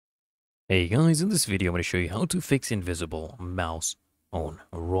Hey guys, in this video I'm going to show you how to fix invisible mouse on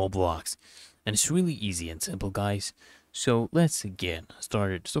Roblox. And it's really easy and simple, guys. So let's get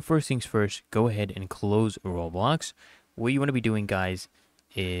started. So first things first, go ahead and close Roblox. What you want to be doing, guys,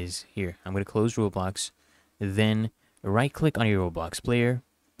 is here. I'm going to close Roblox. Then right click on your Roblox player.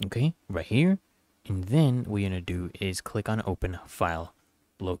 Okay, right here. And then what you're going to do is click on open file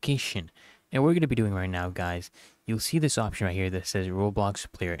location. And what we're going to be doing right now, guys, you'll see this option right here that says Roblox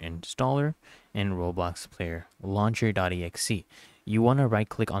Player Installer and Roblox Player Launcher.exe. You want to right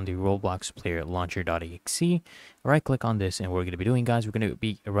click on the Roblox Player Launcher.exe, right click on this, and what we're going to be doing, guys, we're going to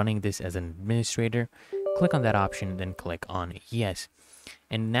be running this as an administrator. Click on that option, then click on yes.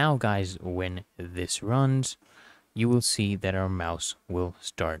 And now, guys, when this runs, you will see that our mouse will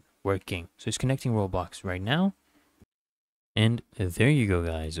start working. So it's connecting Roblox right now. And there you go,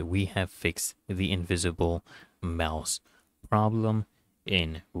 guys. We have fixed the invisible mouse problem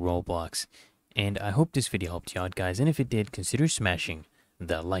in Roblox. And I hope this video helped you out, guys. And if it did, consider smashing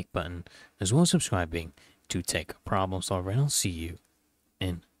that like button as well as subscribing to Tech Problem Solver. And I'll see you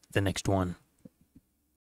in the next one.